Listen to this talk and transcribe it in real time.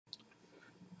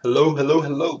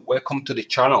Hello. Welcome to the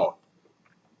channel.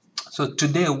 So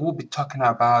today we'll be talking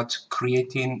about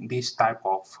creating this type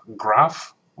of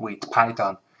graph with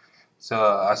Python.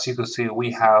 So as you can see,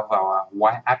 we have our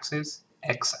y-axis,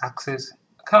 x-axis,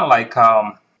 kind of like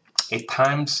a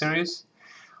time series,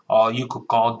 or you could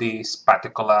call this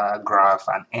particular graph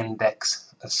an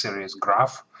index series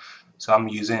graph. So I'm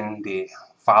using the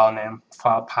file name,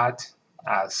 file path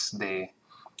as the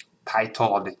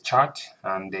title of the chart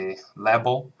and the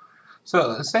label.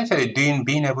 So essentially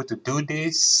being able to do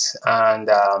this, and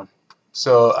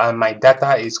my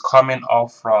data is coming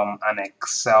off from an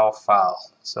Excel file.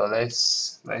 So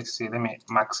let's see, let me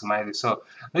maximize it. So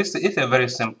this is a very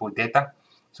simple data.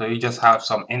 So you just have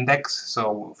some index,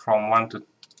 so from 1 to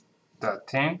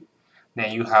 13,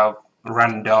 then you have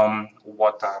random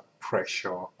water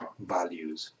pressure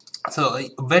values. So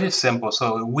very simple.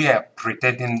 So we are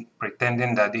pretending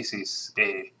that this is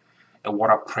a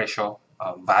water pressure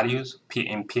values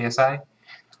in PSI,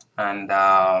 and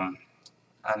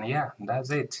yeah,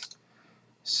 that's it.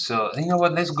 So you know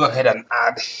what? Let's go ahead and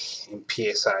add in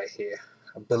PSI here.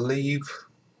 I believe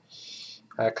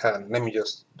I can. Let me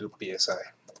just do PSI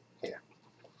here.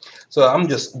 So I'm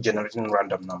just generating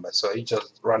random numbers. So it's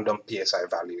just random PSI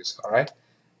values. All right.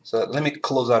 So let me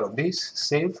close out of this.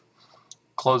 Save.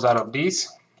 Close out of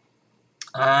this.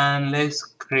 And let's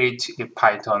create a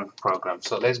Python program.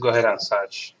 So let's go ahead and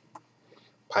search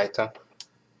Python.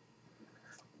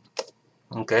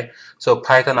 Okay, so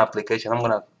Python application. I'm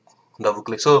gonna double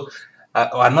click. So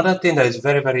another thing that is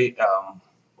very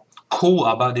cool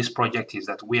about this project is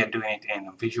that we are doing it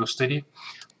in Visual Studio.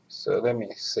 So let me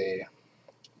say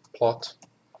plot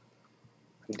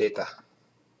data.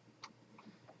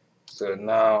 So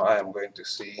now I am going to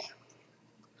see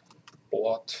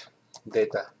plot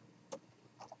data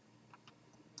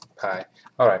Py.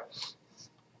 All right.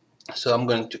 So I'm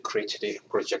going to create the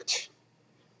project.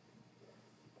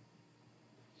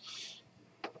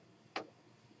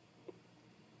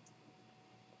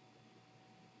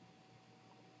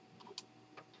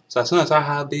 So as soon as I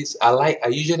have this, I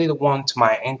usually want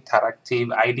my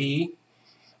interactive IDE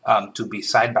to be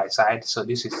side by side. So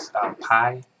this is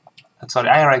Py. Sorry,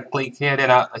 I right click here, then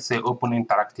I say open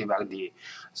interactive IDE.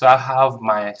 So I have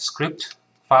my script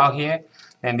file here,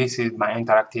 and this is my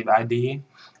interactive IDE,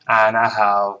 and I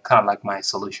have kind of like my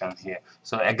solution here.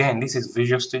 So again, this is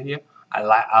Visual Studio.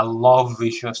 I love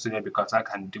Visual Studio because I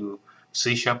can do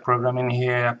C# programming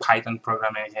here, Python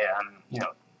programming here, and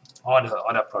all the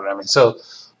other programming. So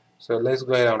let's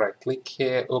go ahead and right click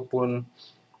here, open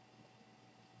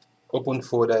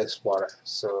folder explorer.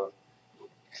 So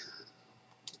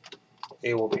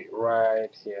it will be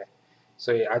right here.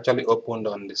 So it actually opened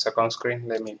on the second screen.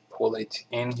 Let me pull it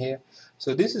in here.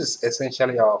 So this is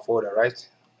essentially our folder, right?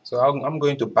 So I'm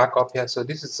going to back up here. So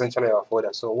this is essentially our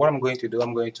folder. So what I'm going to do,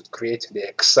 I'm going to create the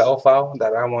Excel file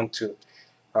that I want to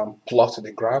plot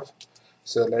the graph.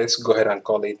 So let's go ahead and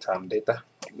call it data.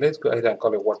 Let's go ahead and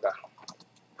call it water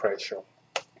pressure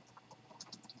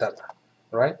data,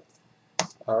 right?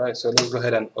 All right, so let's go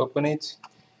ahead and open it.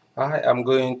 I am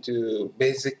going to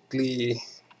basically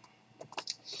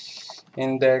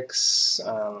index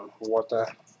water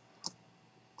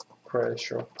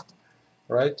pressure,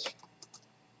 right?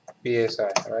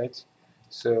 PSI, right?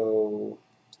 So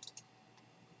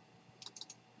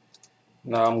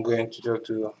now I'm going to just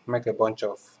to make a bunch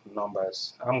of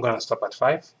numbers. I'm going to stop at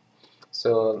 5.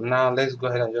 So now let's go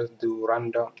ahead and just do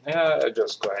random. Yeah,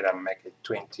 just go ahead and make it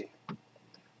 20,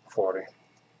 40,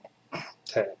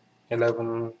 10,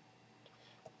 11,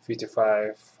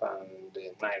 55, and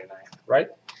 99, right?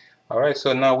 Alright,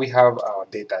 so now we have our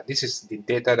data. This is the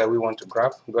data that we want to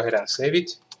graph. Go ahead and save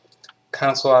it.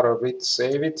 Cancel out of it,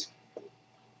 save it.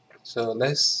 So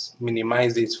let's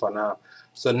minimize this for now.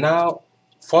 So now,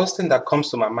 first thing that comes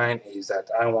to my mind is that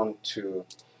I want to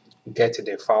get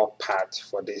the file path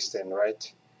for this thing,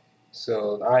 right?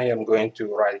 So I am going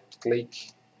to right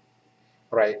click,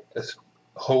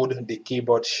 hold the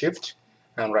keyboard shift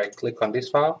and right click on this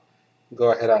file.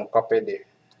 Go ahead and copy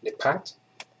the path.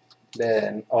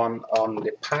 Then on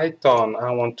the Python,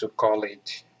 I want to call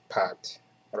it path,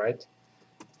 right?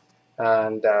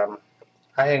 And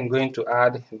I am going to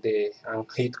add and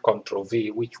hit Ctrl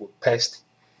V, which will paste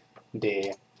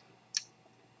the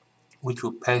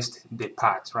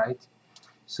path, right?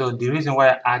 So the reason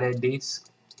why I added this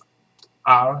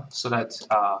R so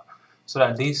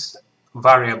that this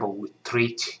variable will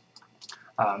treat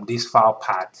this file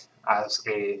path as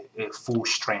a full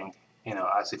string,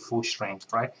 as a full string,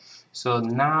 right? So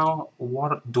now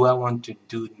what do I want to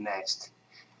do next?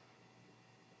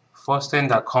 First thing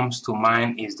that comes to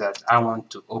mind is that I want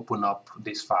to open up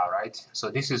this file, right? So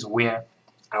this is where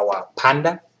our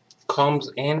panda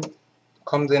comes in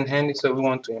handy. So we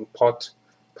want to import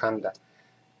panda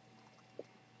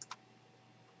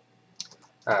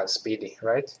as PD,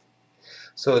 right?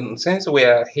 So since we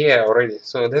are here already,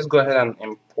 so let's go ahead and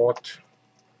import,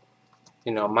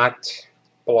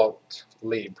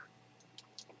 matplotlib,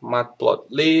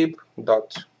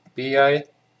 matplotlib.py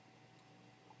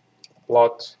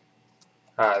plot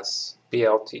as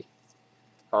plt.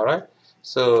 All right.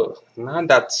 So now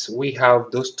that we have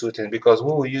those two things, because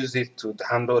we will use it to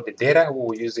handle the data, we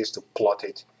will use this to plot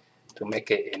it, to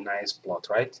make it a nice plot,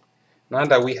 right? Now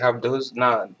that we have those,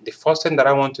 now the first thing that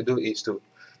I want to do is to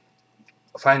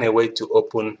find a way to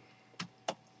open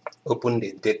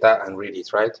the data and read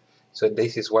it, right? So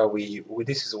this is why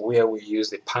this is where we use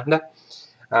the panda,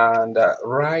 and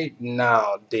right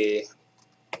now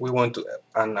we want to,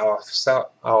 and our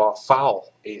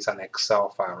file is an Excel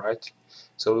file, right?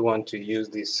 So we want to use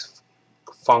this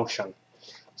function.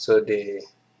 So the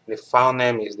file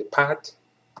name is the path,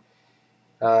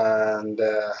 and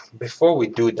before we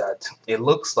do that, it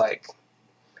looks like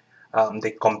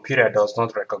the computer does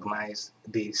not recognize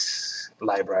this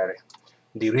library.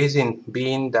 The reason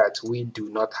being that we do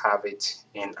not have it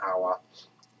in our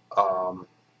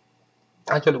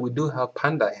actually we do have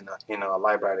panda in our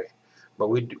library, but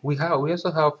we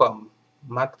also have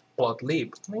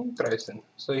matplotlib. Interesting.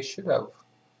 So it should have.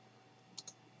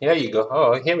 Here you go.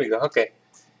 Oh, here we go. Okay,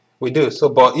 we do. So,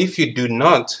 but if you do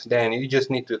not, then you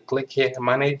just need to click here,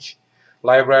 manage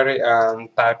library, and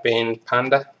type in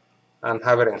panda and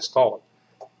have it installed.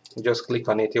 Just click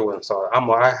on it, it will install.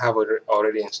 I have it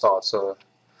already installed. So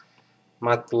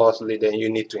matplotlib, then you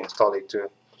need to install it too.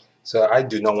 So I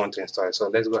do not want to install it. So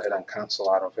let's go ahead and cancel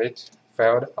out of it.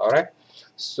 Failed. All right.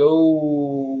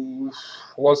 So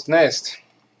what's next?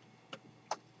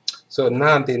 So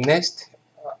now the next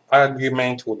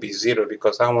argument will be 0,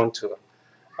 because I want to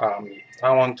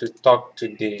talk to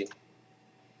the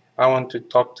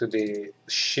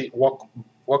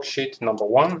worksheet number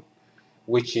 1,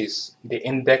 which is the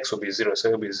index will be 0. So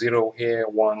it will be 0 here,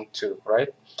 1, 2, right?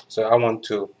 So I want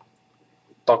to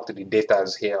talk to the data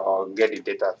here, or get the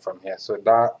data from here. So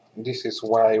this is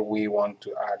why we want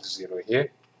to add 0 here.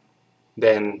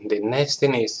 Then the next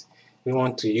thing is we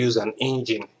want to use an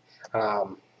engine,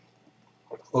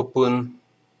 open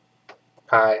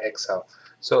PyExcel.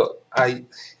 So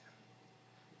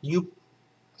yep,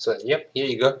 here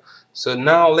you go. So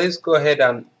now let's go ahead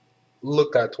and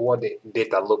look at what the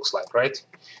data looks like, right?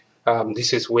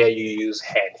 This is where you use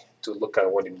head to look at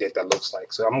what the data looks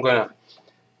like. So I'm gonna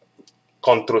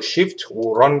Control Shift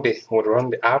will run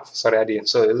the app. Sorry, I didn't.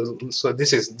 So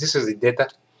this is the data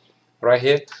right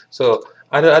here. So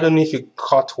I don't know if you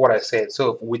caught what I said.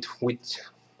 So with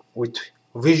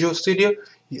Visual Studio,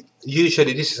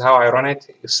 usually this is how I run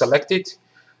it. You select it,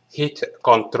 hit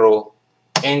Control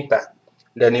Enter,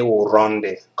 then it will run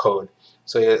the code.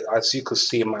 So as you could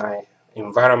see, my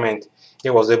environment,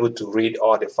 it was able to read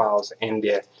all the files in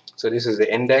there. So this is the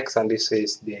index, and this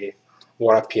is the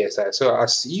water PSI. So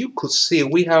as you could see,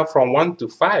 we have from 1 to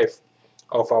 5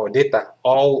 of our data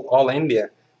all in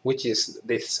there, which is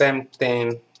the same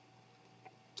thing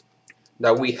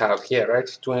that we have here,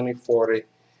 right? 20, 40,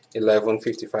 11,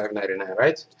 55, 99,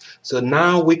 right? So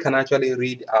now we can actually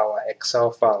read our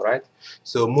Excel file, right?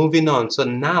 So moving on. So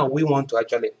now we want to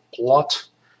actually plot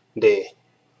the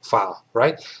file,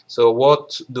 right? So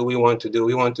what do we want to do?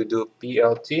 We want to do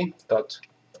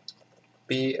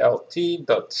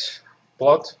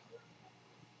plt.plot.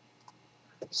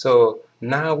 So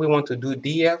now we want to do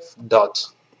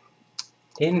df.index,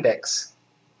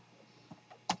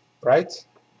 right?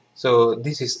 So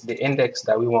this is the index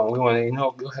that we want. We want to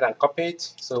go ahead and copy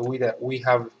it, so we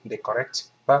have the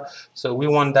correct path. So we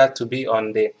want that to be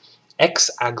on the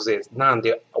x-axis. Now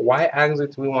the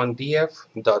y-axis we want df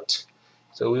dot.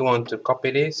 So we want to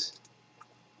copy this.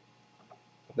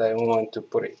 Then we want to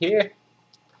put it here,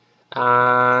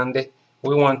 and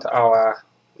we want our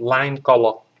line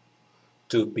color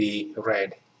to be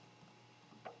red,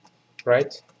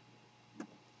 right?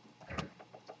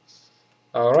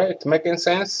 All right, making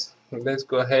sense? Let's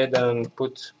go ahead and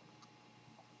put.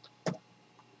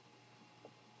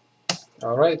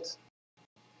 All right.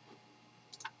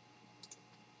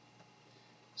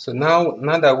 So now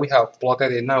that we have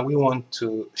plotted it, now we want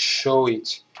to show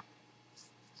it.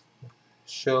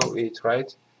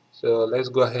 Right? So let's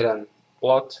go ahead and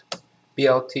plot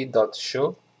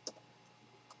plt.show.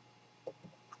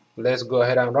 Let's go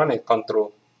ahead and run it.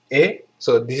 Control A.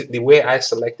 So the way I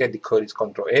selected the code is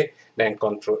Control A, then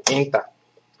Control Enter.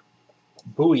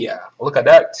 Booyah! Look at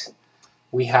that.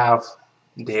 We have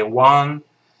the 1,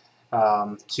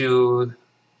 2,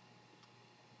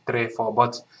 3, 4.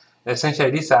 But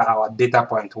essentially, these are our data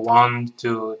point 1,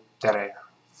 2, 3,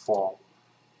 4.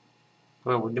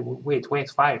 Wait,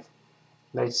 5.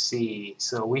 Let's see.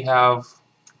 So we have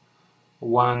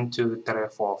 1, 2, 3,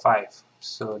 4, 5.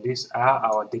 So these are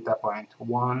our data point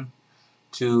 1,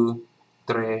 2,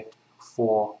 3,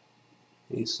 4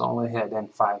 is somewhere here, then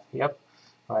 5. Yep,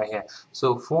 right here.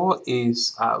 So 4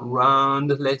 is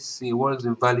around, let's see, what is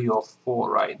the value of 4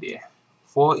 right there?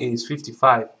 4 is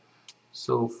 55.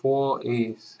 So 4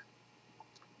 is,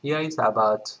 yeah, it's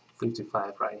about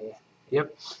 55 right here.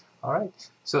 Yep. All right.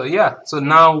 So yeah, so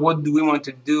now what do we want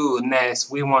to do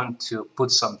next? We want to put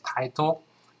some title,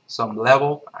 some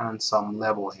level, and some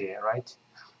level here, right?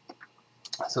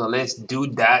 So let's do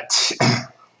that.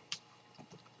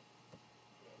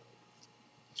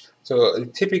 So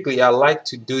typically I like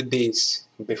to do this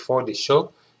before the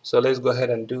show. So let's go ahead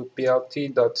and do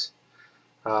plt dot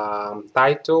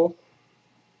title.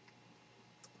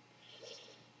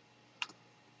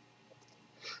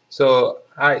 So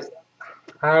I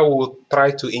will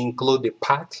try to include the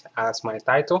path as my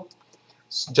title,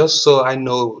 just so I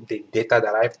know the data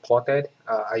that I plotted.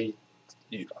 I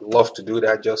love to do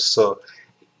that just so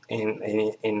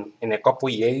in a couple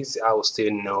years I will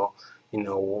still know,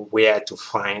 where to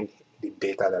find the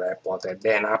data that I plotted.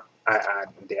 Then I add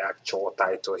the actual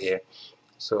title here.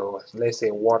 So let's say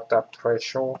water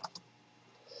pressure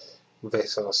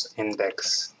versus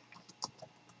index.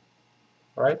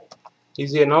 All right,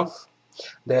 easy enough.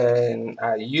 Then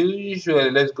I usually,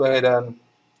 let's go ahead and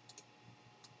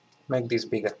make this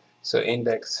bigger. So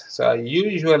index. So I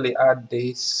usually add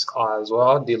this as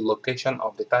well, the location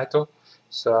of the title.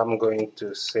 So I'm going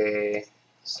to say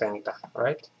center,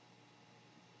 right?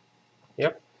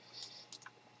 Yep.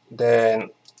 Then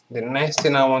the next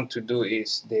thing I want to do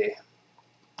is the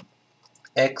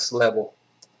X level.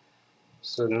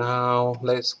 So now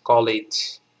let's call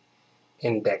it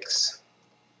index.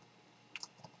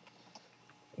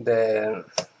 Then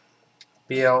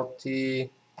plt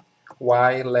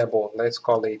Y level, let's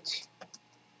call it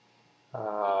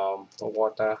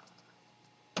water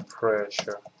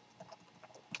pressure,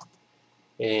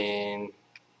 and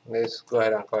let's go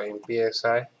ahead and call it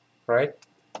PSI, right?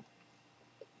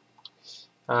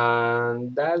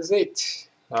 And that's it.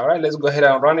 All right, let's go ahead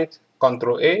and run it.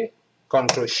 Control A,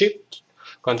 Control Shift,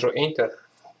 Control Enter,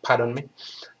 pardon me.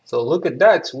 So look at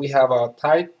that, we have our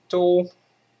title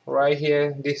right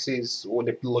here. This is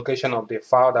the location of the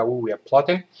file that we were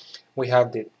plotting. We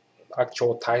have the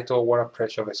actual title, water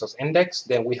pressure versus index.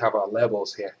 Then we have our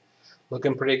levels here.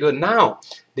 Looking pretty good. Now,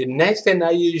 the next thing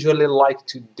I usually like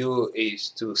to do is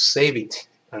to save it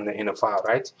in a file,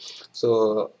 right?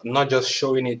 So not just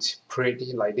showing it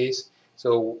pretty like this.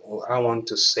 So I want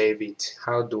to save it.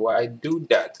 How do I do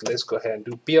that? Let's go ahead and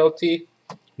do plt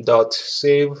dot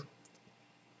save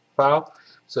file.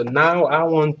 So now I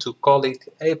want to call it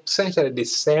essentially the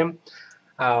same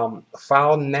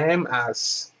file name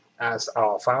as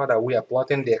our file that we are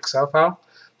plotting, the Excel file.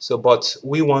 So but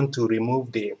we want to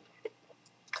remove the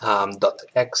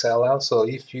 .xll. So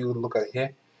if you look at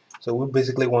here, so we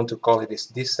basically want to call it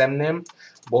this same name,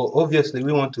 but obviously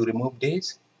we want to remove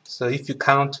this. So if you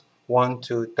count 1,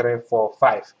 2, 3, 4,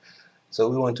 5, so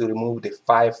we want to remove the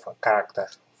 5 character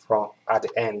from at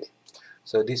the end.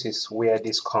 So this is where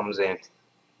this comes in.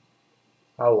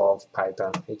 I love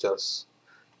Python. It just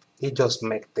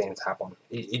makes things happen.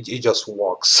 It just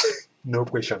works. No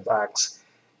questions asked.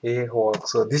 It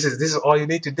works. So this is all you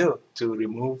need to do to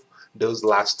remove those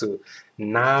last two.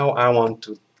 Now I want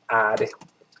to add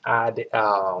 .png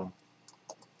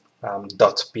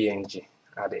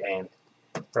at the end,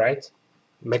 right?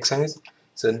 Make sense?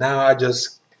 So now I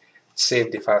just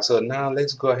save the file. So now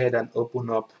let's go ahead and open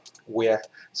up where.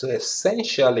 So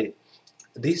essentially,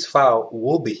 this file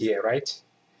will be here, right?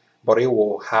 But it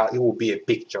will be a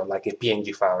picture, like a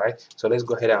PNG file, right? So let's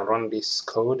go ahead and run this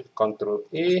code. Control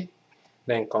A,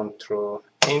 then Control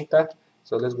Enter.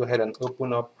 So let's go ahead and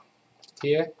open up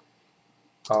here.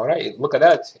 All right, look at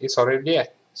that, it's already there.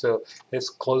 So let's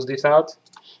close this out,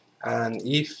 and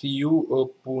if you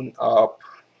open up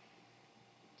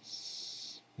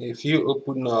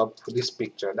this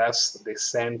picture, that's the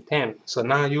same thing. So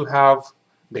now you have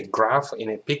the graph in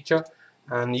a picture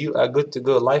and you are good to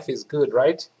go. Life is good,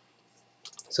 right?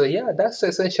 So yeah, that's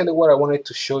essentially what I wanted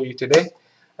to show you today.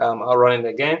 I'll run it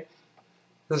again.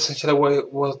 That's essentially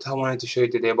what I wanted to show you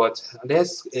today, but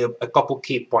there's a couple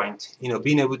key points.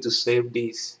 Being able to save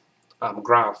this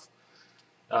graph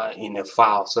in a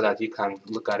file so that you can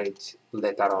look at it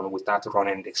later on without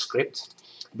running the script.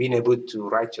 Being able to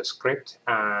write your script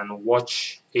and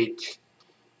watch the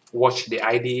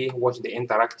IDE, watch the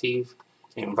interactive,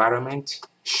 environment,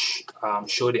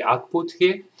 show the output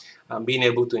here, and being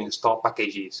able to install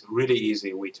packages really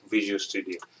easy with Visual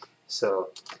Studio. So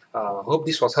hope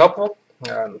this was helpful.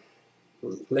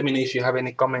 Let me know if you have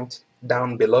any comment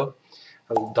down below.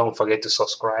 Don't forget to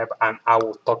subscribe, and I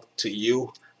will talk to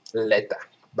you later.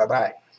 Bye bye.